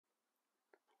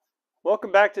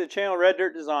Welcome back to the channel Red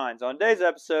Dirt Designs. On today's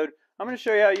episode, I'm going to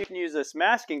show you how you can use this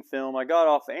masking film I got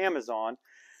off Amazon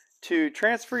to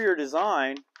transfer your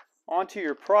design onto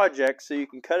your project so you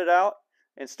can cut it out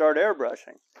and start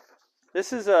airbrushing.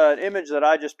 This is an image that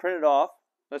I just printed off.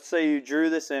 Let's say you drew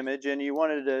this image and you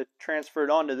wanted to transfer it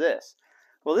onto this.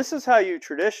 Well, this is how you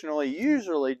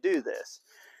usually do this.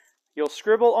 You'll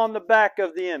scribble on the back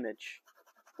of the image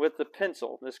with the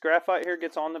pencil. This graphite here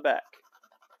gets on the back.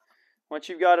 Once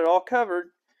you've got it all covered,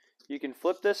 you can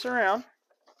flip this around,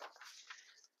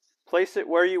 place it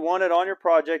where you want it on your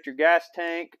project, your gas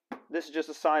tank. This is just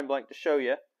a sign blank to show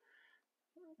you.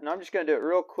 And I'm just going to do it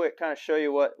real quick, kind of show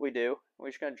you what we do. We're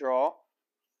just going to draw.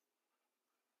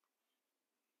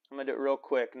 I'm going to do it real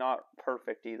quick, not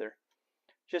perfect either,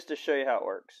 just to show you how it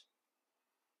works.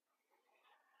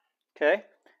 Okay,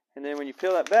 and then when you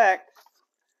peel that back,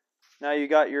 now you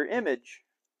got your image.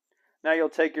 Now you'll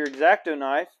take your X-Acto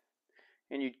knife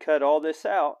and you'd cut all this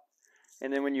out,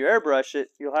 and then when you airbrush it,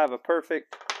 you'll have a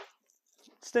perfect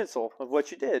stencil of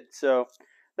what you did. So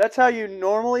that's how you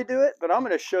normally do it, but I'm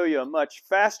going to show you a much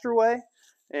faster way,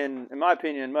 and in my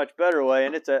opinion, a much better way.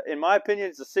 And in my opinion,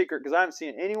 it's a secret because I haven't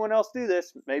seen anyone else do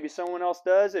this. Maybe someone else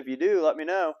does. If you do, let me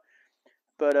know.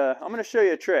 But I'm going to show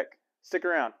you a trick. Stick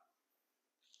around.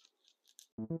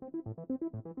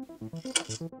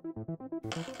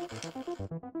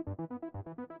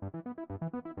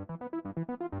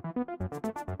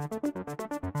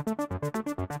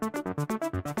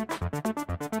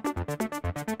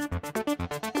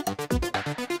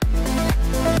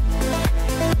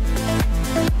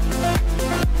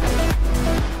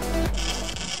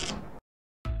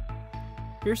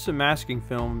 Here's some masking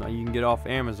film that you can get off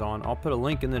Amazon. I'll put a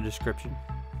link in the description.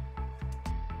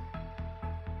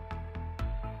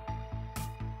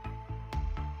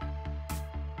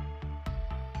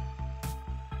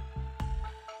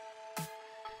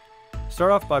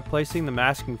 Start off by placing the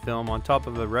masking film on top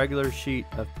of a regular sheet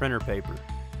of printer paper.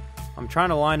 I'm trying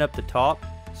to line up the top,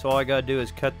 so all I gotta do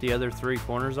is cut the other 3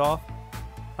 corners off.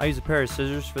 I use a pair of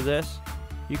scissors for this.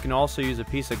 You can also use a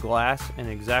piece of glass and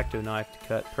an X-Acto knife to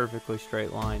cut perfectly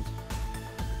straight lines.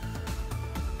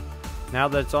 Now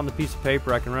that it's on the piece of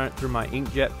paper, I can run it through my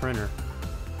inkjet printer.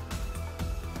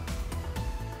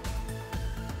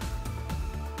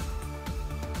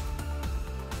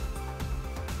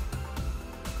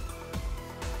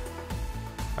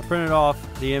 I printed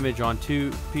off the image on 2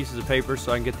 pieces of paper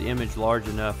so I can get the image large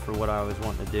enough for what I was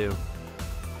wanting to do.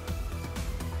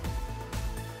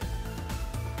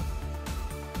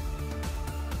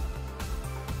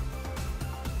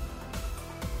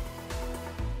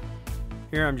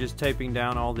 Here I'm just taping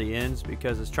down all the ends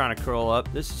because it's trying to curl up.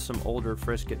 This is some older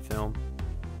Frisket film.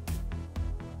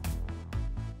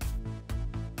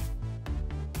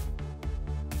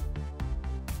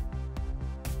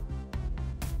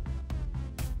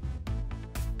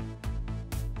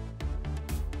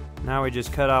 Now we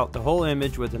just cut out the whole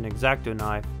image with an X-Acto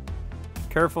knife.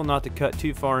 Careful not to cut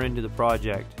too far into the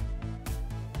project.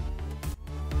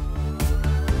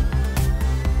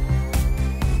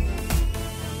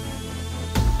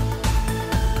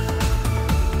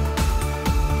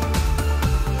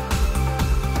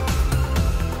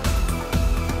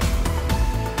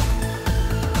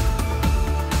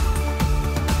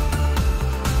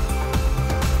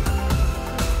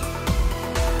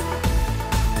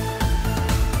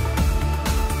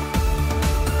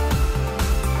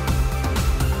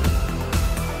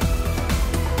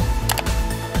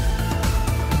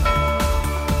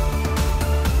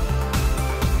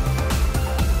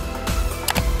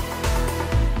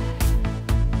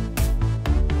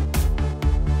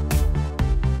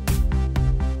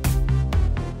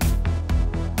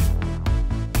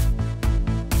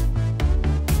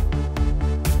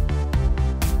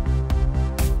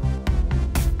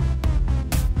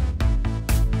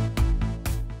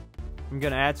 I'm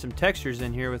going to add some textures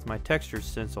in here with my texture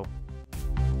stencil.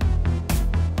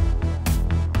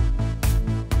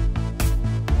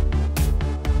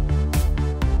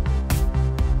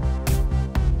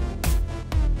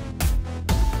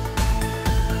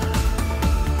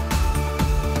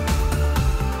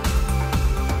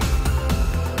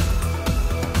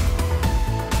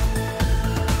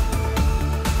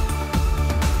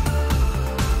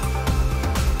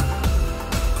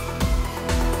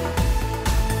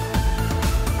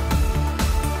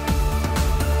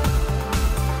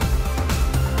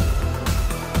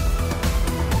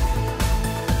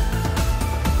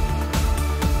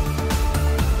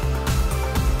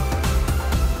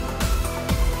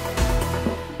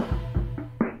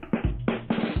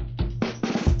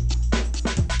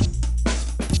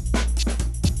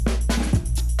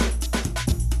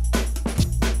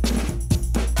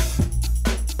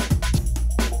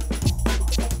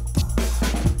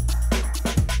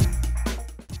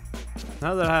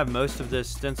 Now that I have most of this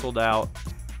stenciled out,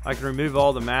 I can remove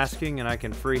all the masking and I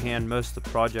can freehand most of the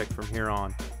project from here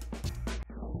on.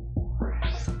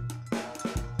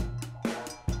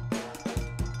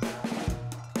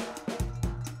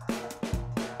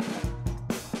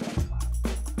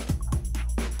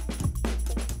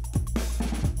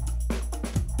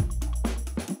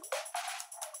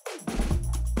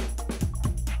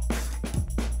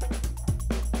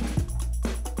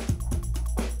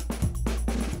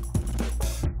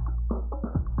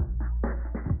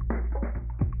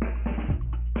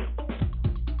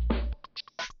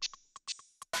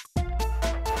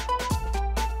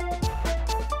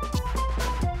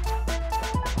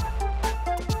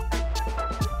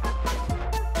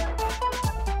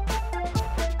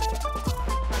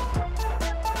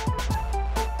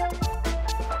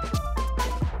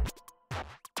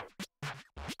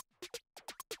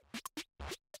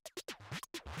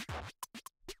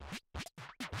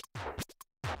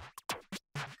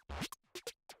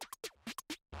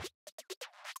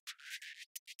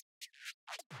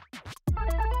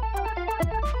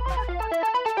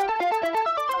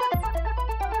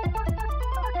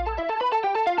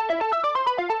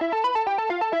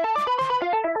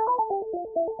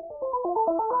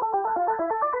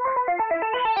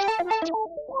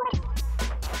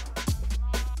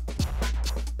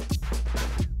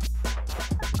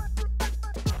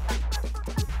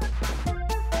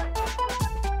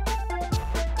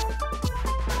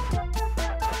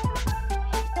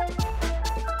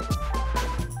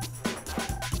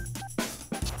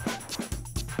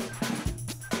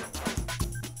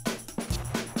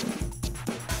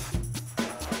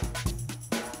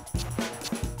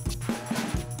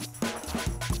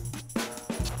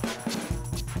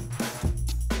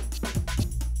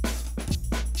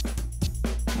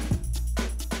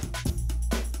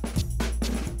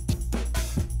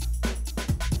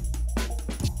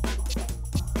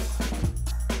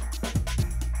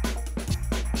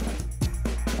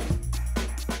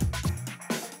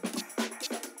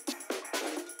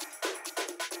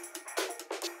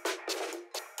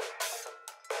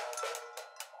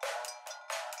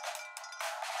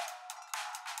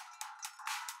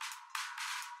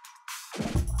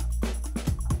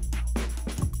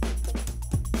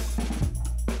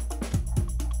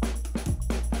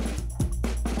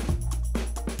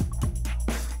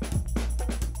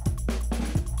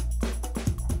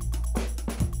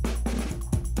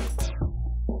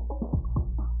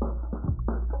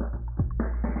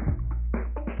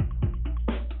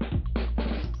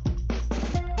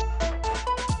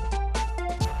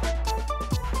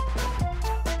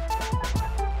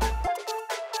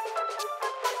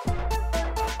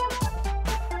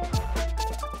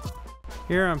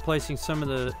 Here I'm placing some of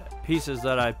the pieces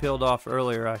that I peeled off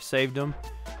earlier. I saved them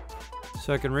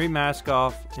so I can remask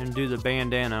off and do the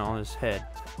bandana on his head.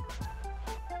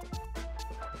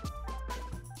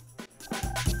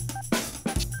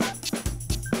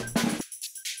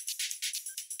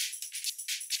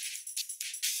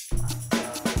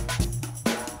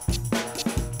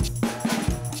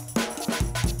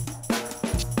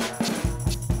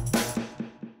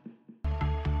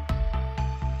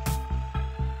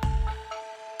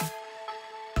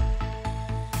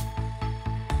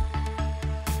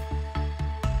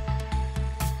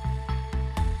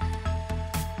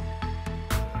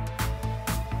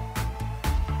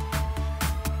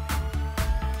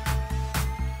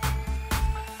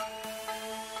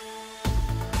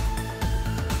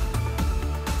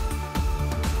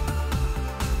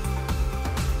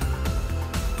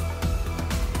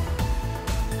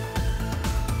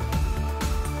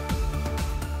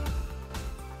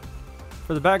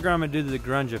 For the background, I'm going to do the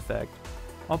grunge effect.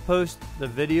 I'll post the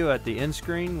video at the end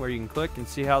screen where you can click and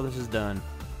see how this is done.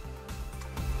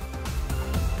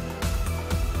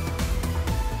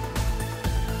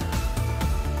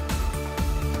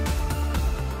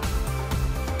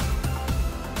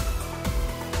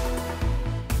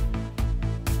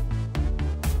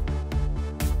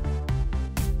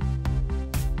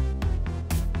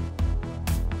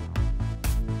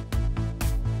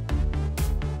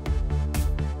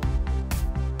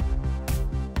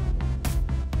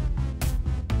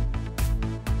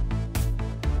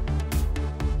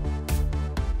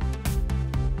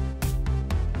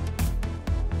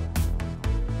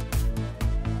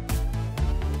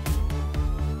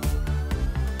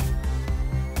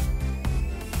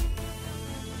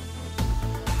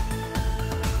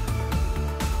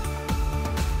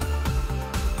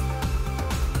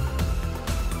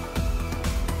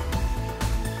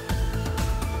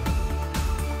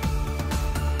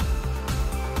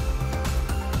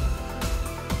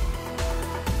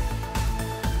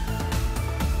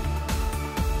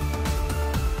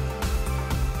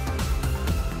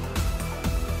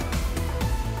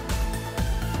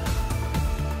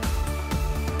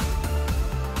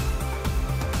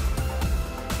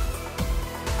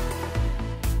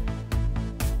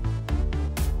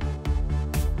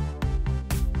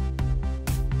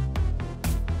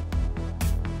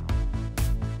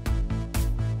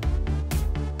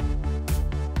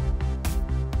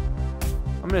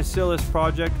 going to seal this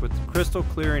project with crystal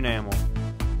clear enamel.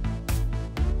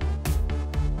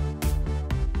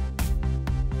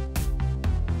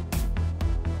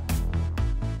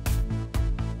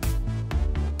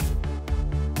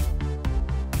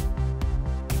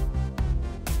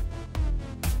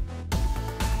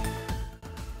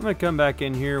 I'm going to come back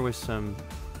in here with some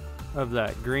of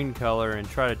that green color and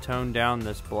try to tone down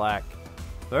this black.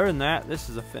 But other than that, this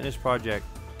is a finished project.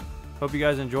 Hope you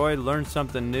guys enjoyed, learned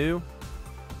something new.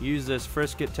 Use this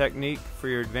Frisket technique for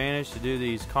your advantage to do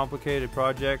these complicated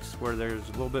projects where there's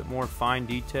a little bit more fine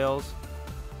details.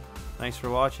 Thanks for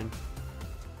watching.